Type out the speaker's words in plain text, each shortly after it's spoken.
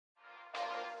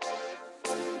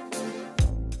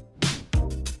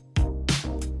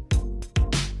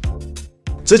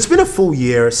So it's been a full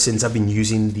year since I've been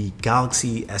using the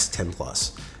Galaxy S10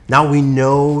 Plus. Now we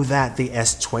know that the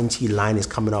S20 line is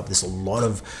coming up. There's a lot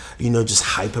of, just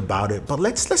hype about it. But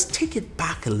let's take it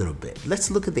back a little bit.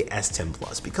 Let's look at the S10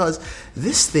 Plus because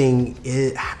this thing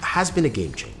has been a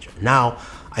game changer. Now,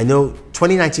 I know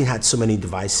 2019 had so many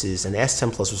devices and the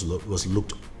S10 Plus was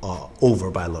looked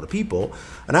over by a lot of people.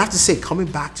 And I have to say, coming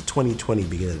back to 2020,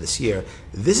 beginning of this year,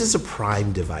 this is a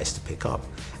prime device to pick up.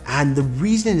 And the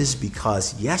reason is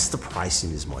because, yes, the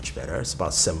pricing is much better. It's about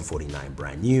 $749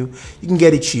 brand new. You can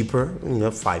get it cheaper,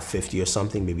 $550 or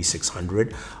something, maybe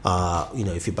 $600,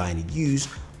 if you're buying it used.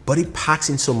 But it packs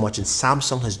in so much, and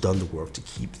Samsung has done the work to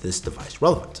keep this device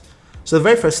relevant. So the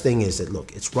very first thing is that,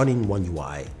 look, it's running One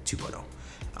UI 2.0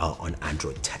 on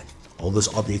Android 10. All those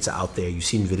updates are out there. You've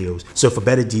seen videos. So for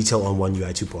better detail on One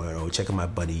UI 2.0, check out my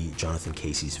buddy Jonathan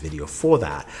Casey's video for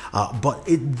that. But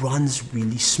it runs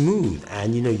really smooth.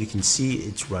 And you can see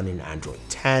it's running Android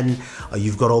 10.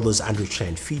 You've got all those Android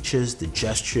 10 features, the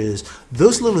gestures,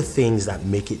 those little things that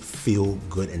make it feel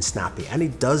good and snappy. And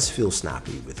it does feel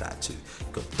snappy with that too.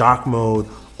 You've got dark mode,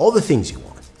 all the things you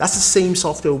want. That's the same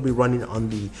software we'll be running on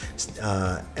the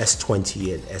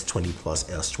S20 and S20 Plus,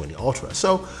 S20 Ultra.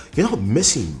 So you're not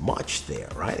missing much there,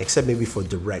 right? Except maybe for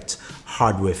direct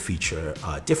hardware feature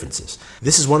differences.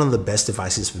 This is one of the best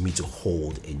devices for me to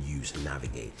hold and use and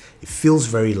navigate. It feels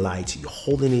very light. You're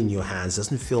holding it in your hands.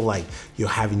 Doesn't feel like you're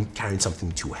carrying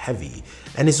something too heavy.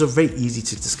 And it's very easy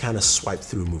to just kind of swipe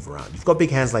through and move around. You've got big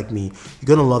hands like me.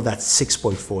 You're gonna love that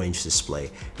 6.4-inch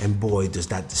display. And boy, does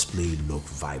that display look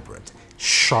vibrant.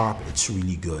 Sharp, it's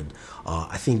really good.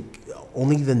 I think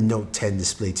only the Note 10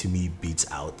 display to me beats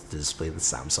out the display that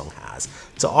Samsung has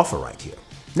to offer right here.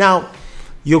 Now,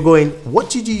 you're going, what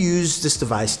did you use this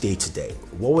device day to day?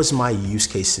 What was my use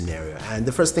case scenario? And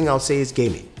the first thing I'll say is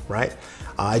gaming, right?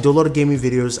 I do a lot of gaming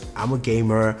videos. I'm a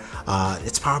gamer.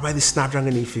 It's powered by the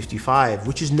Snapdragon 855,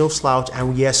 which is no slouch.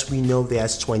 And yes, we know the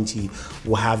S20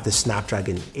 will have the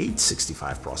Snapdragon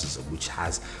 865 processor, which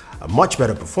has a much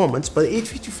better performance, but the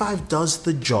 855 does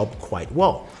the job quite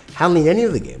well. Handling any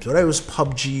of the games, whether it was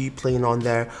PUBG playing on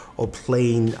there or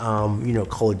playing,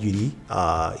 Call of Duty,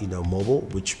 mobile,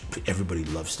 which everybody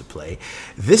loves to play.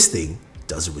 This thing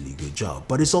does a really good job,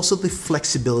 but it's also the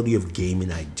flexibility of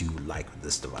gaming I do like with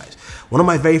this device. One of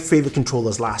my very favorite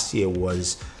controllers last year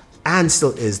was, and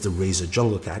still is, the Razer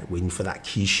Jungle Cat, waiting for that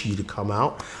Kishi to come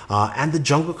out. And the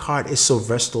Jungle Card is so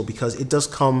versatile because it does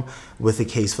come with a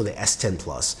case for the S10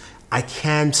 Plus. I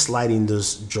can slide in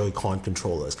those Joy-Con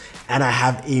controllers, and I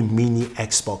have a mini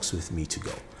Xbox with me to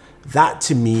go. That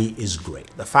to me is great.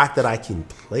 The fact that I can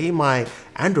play my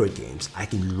Android games, I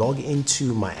can log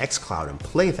into my xCloud and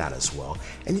play that as well,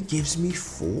 and it gives me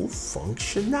full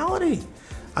functionality.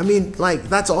 I mean,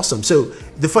 that's awesome. So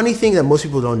the funny thing that most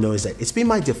people don't know is that it's been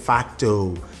my de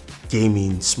facto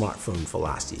gaming smartphone for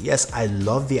last year. Yes, I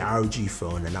love the ROG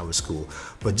phone and that was cool,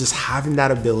 but just having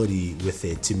that ability with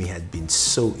it to me had been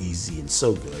so easy and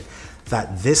so good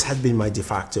that this had been my de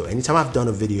facto. Anytime I've done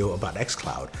a video about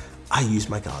xCloud, I use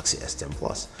my Galaxy S10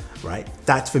 Plus, right?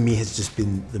 That for me has just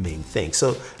been the main thing.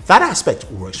 So that aspect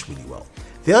works really well.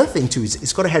 The other thing too is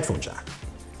it's got a headphone jack.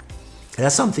 And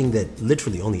that's something that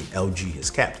literally only LG has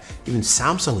kept. Even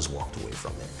Samsung has walked away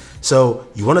from it. So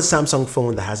you want a Samsung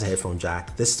phone that has a headphone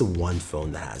jack, this is the one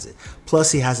phone that has it.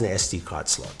 Plus it has an SD card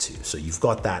slot too. So you've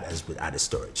got that as with added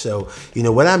storage. So,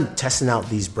 when I'm testing out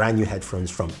these brand new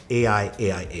headphones from AI,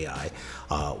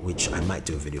 which I might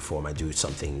do a video for, I might do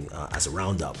something as a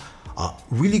roundup.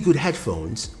 Really good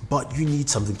headphones, but you need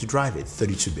something to drive it.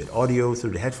 32-bit audio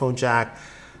through the headphone jack.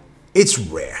 It's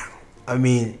rare. I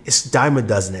mean, it's dime a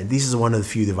dozen, and this is one of the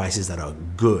few devices that are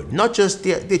good. Not just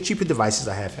the cheaper devices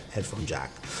that have headphone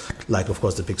jack, like of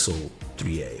course the Pixel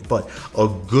 3a, but a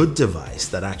good device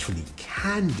that actually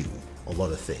can do a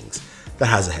lot of things that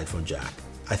has a headphone jack.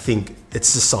 I think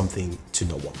it's just something to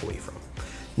not walk away from.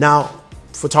 Now,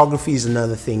 photography is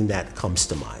another thing that comes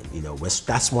to mind.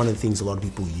 That's one of the things a lot of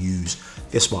people use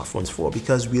their smartphones for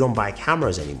because we don't buy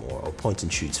cameras anymore or point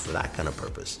and shoots for that kind of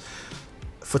purpose.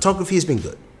 Photography has been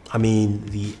good. I mean,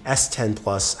 the S10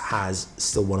 Plus has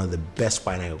still one of the best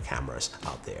wide-angle cameras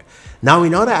out there. Now,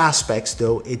 in other aspects,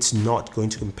 though, it's not going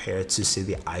to compare to, say,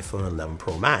 the iPhone 11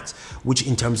 Pro Max, which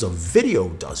in terms of video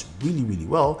does really, really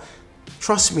well.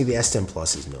 Trust me, the S10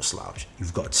 Plus is no slouch.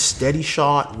 You've got steady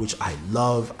shot, which I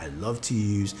love to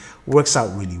use, works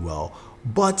out really well.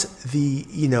 But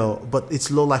its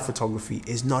low light photography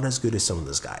is not as good as some of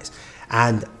those guys.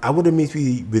 And I would admit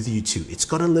with you too, it's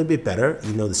gotten a little bit better.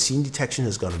 The scene detection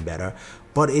has gotten better,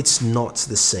 but it's not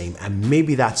the same. And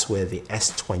maybe that's where the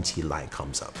S20 line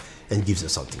comes up and gives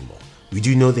us something more. We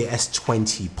do know the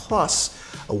S20 Plus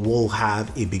will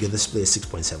have a bigger display,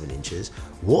 6.7 inches.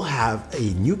 We'll have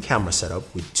a new camera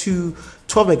setup with two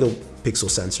 12 megapixel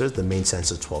sensors, the main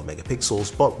sensor 12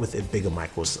 megapixels, but with a bigger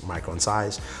micron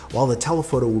size, while the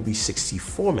telephoto will be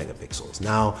 64 megapixels.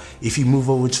 Now, if you move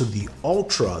over to the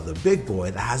Ultra, the big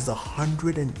boy, that has the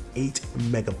 108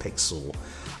 megapixel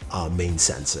main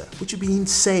sensor, which would be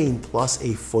insane, plus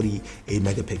a 48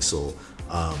 megapixel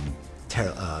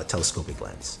telescopic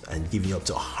lens and giving you up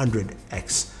to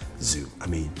 100x zoom. I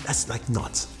mean, that's like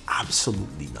nuts,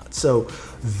 absolutely nuts. So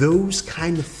those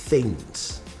kind of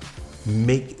things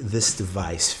make this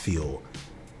device feel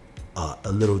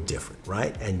a little different,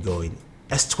 right? And going,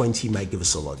 S20 might give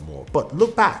us a lot more, but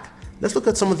look back. Let's look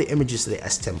at some of the images that the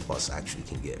S10 Plus actually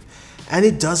can give. And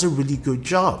it does a really good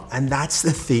job. And that's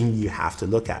the thing you have to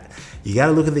look at. You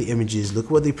gotta look at the images,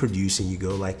 look what they produce, and you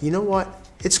go like, you know what?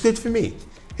 It's good for me.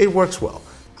 It works well.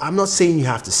 I'm not saying you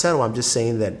have to settle. I'm just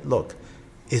saying that, look,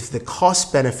 if the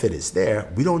cost benefit is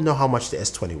there, we don't know how much the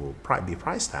S20 will be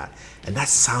priced at. And that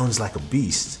sounds like a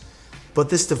beast. But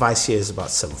this device here is about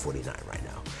 $749 right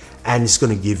now. And it's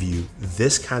gonna give you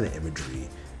this kind of imagery,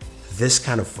 this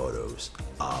kind of photos,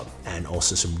 and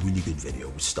also some really good video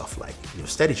with stuff like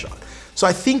steady shot. So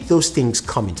I think those things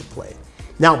come into play.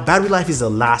 Now, battery life is the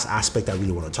last aspect I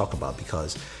really want to talk about,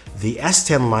 because the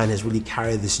S10 line has really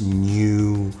carried this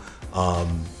new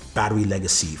battery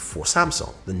legacy for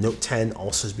Samsung. The Note 10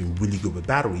 also has been really good with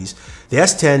batteries. The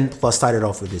S10 Plus started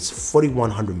off with its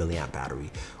 4100 milliamp battery,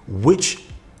 which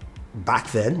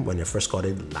back then, when I first got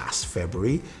it last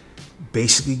February,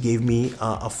 basically gave me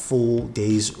a full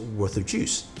day's worth of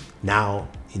juice. Now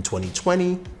in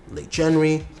 2020, late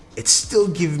January, it's still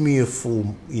giving me a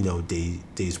full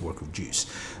day's worth of juice,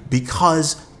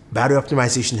 because battery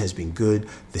optimization has been good.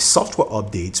 The software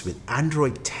updates with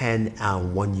Android 10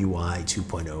 and One UI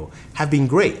 2.0 have been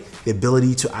great. The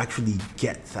ability to actually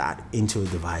get that into a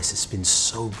device has been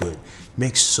so good.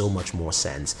 Makes so much more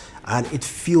sense, and it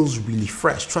feels really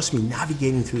fresh. Trust me,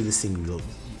 navigating through this thing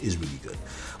is really good.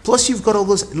 Plus, you've got all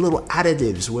those little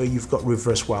additives where you've got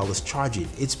reverse wireless charging.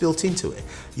 It's built into it.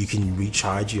 You can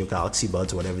recharge your Galaxy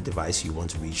Buds or whatever device you want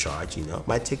to recharge. It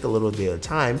might take a little bit of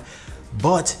time,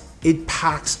 but it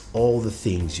packs all the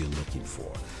things you're looking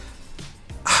for.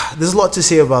 There's a lot to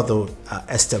say about the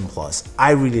S10 Plus.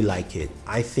 I really like it.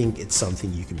 I think it's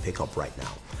something you can pick up right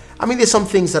now. I mean, there's some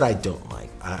things that I don't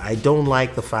like. I don't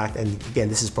like the fact, and again,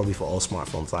 this is probably for all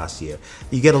smartphones last year,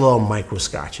 you get a lot of micro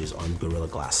scratches on Gorilla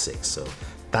Glass 6. So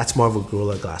that's more of a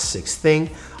Gorilla Glass 6 thing.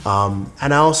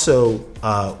 And I also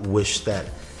wish that,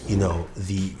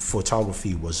 the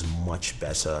photography was much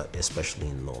better, especially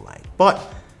in low light. But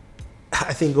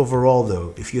I think overall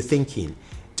though, if you're thinking,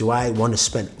 do I want to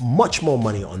spend much more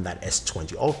money on that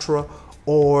S20 Ultra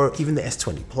or even the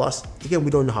S20 Plus? Again,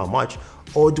 we don't know how much.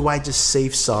 Or do I just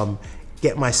save some,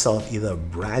 get myself either a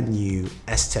brand new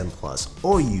S10 Plus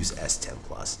or use S10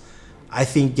 Plus? I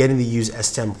think getting the used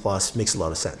S10 Plus makes a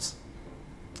lot of sense.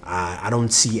 I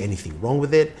don't see anything wrong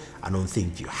with it. I don't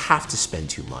think you have to spend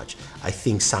too much. I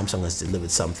think Samsung has delivered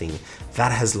something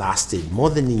that has lasted more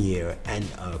than a year and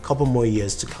a couple more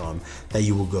years to come that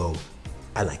you will go,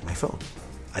 I like my phone.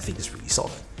 I think it's really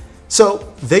solid.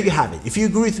 So there you have it. If you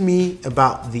agree with me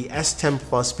about the S10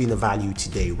 Plus being a value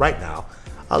today, right now,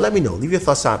 let me know. Leave your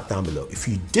thoughts down below. If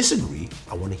you disagree,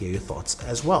 I want to hear your thoughts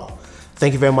as well.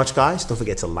 Thank you very much, guys. Don't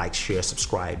forget to like, share,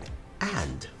 subscribe,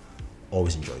 and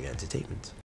always enjoy your entertainment.